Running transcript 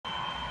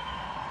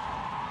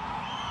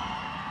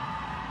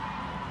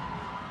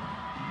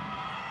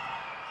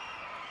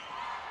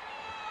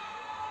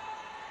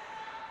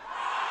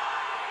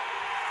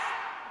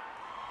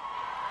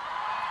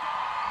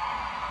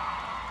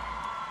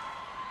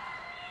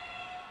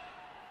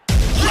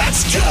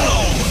let's go.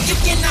 You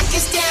can knock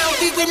us down,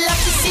 we would love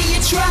to see you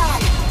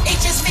try.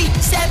 HSV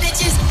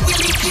savages, we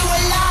leave you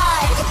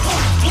alive. The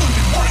black, blue,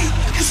 and white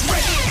is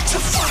ready to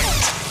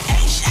fight.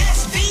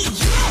 HSV,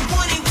 you don't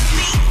want it with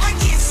me. I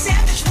get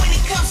savage when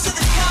it comes to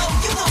the code.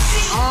 You gon'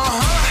 see.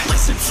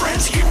 Listen,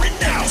 friends, here and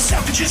now,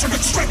 savages are gonna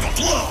strike a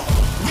blow.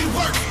 We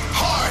work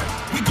hard.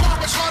 We go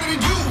out much harder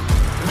than you.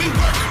 We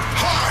work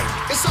hard.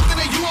 It's something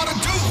that you ought to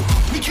do.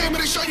 We came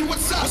here to show you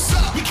what's up.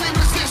 We came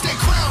here to stand that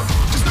crown.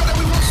 Just know that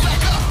we won't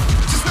slack up.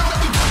 Just know that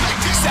we won't back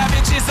down.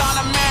 Savages on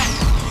a mat,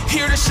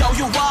 here to show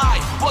you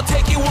why. We'll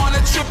take you on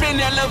a trip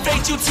and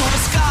elevate you to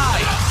the sky.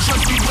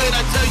 Trust me when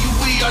I tell you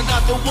we are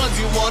not the ones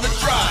you wanna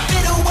try.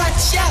 Better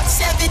watch out,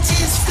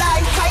 savages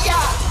fly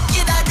higher.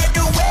 Get out of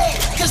the way,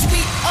 cause we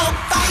on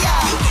fire.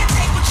 You can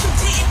take what you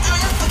didn't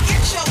earn,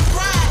 forget your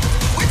pride.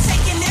 We're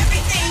taking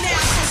everything now,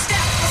 so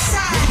step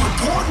aside. We were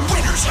born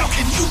winners, how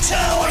can you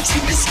tell? Our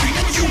team is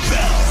screaming you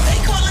bell. They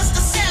call us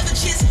the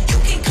savages, you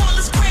can call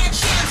us grand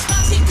champs. My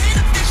team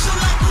beneficial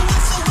like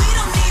Louis, so we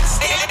don't need a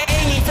stand.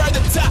 Any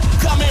further top,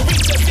 come and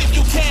reach us if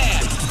you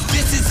can.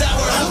 This is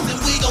our house and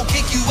we gon'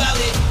 kick you out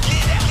it.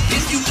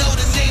 If you know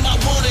the name, I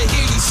wanna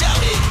hear you shout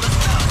it.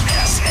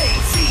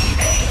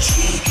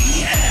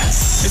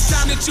 SAVAGES. It's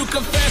time that you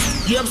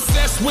confess, you're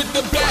obsessed with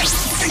the best.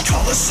 They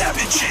call us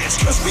savages,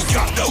 cause we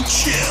got no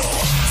chill.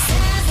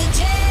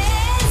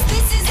 Savages,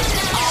 this is the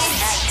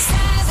night.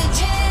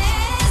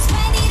 Savages,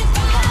 ready to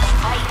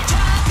fight.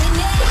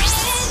 Dropping in,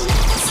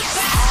 nothing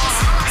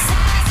surprise.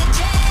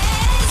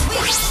 Savages, we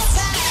gon'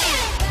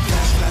 fight.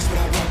 Flash, flash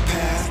when I walk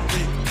past.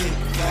 Pick, pick,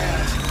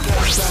 flash.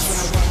 Flash, flash when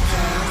I walk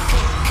past.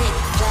 Pick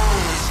flash.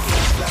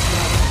 Flash, flash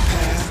when I walk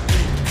past.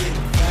 Pick, pick,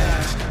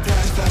 flash.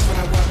 Flash, flash when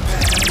I walk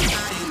past.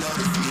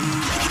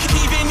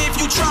 Even if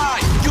you try,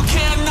 you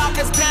can't knock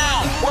us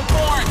down. We're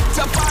born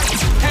to fight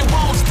and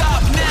won't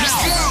stop now.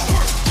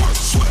 Work, work,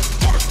 sweat,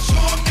 work,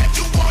 show 'em that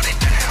you want it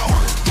now.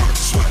 Work, work,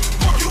 sweat,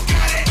 work, you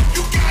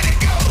got it,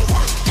 go.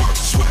 Work, work,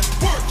 sweat,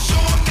 work,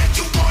 show 'em that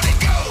you want it,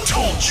 go.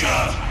 Told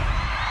ya.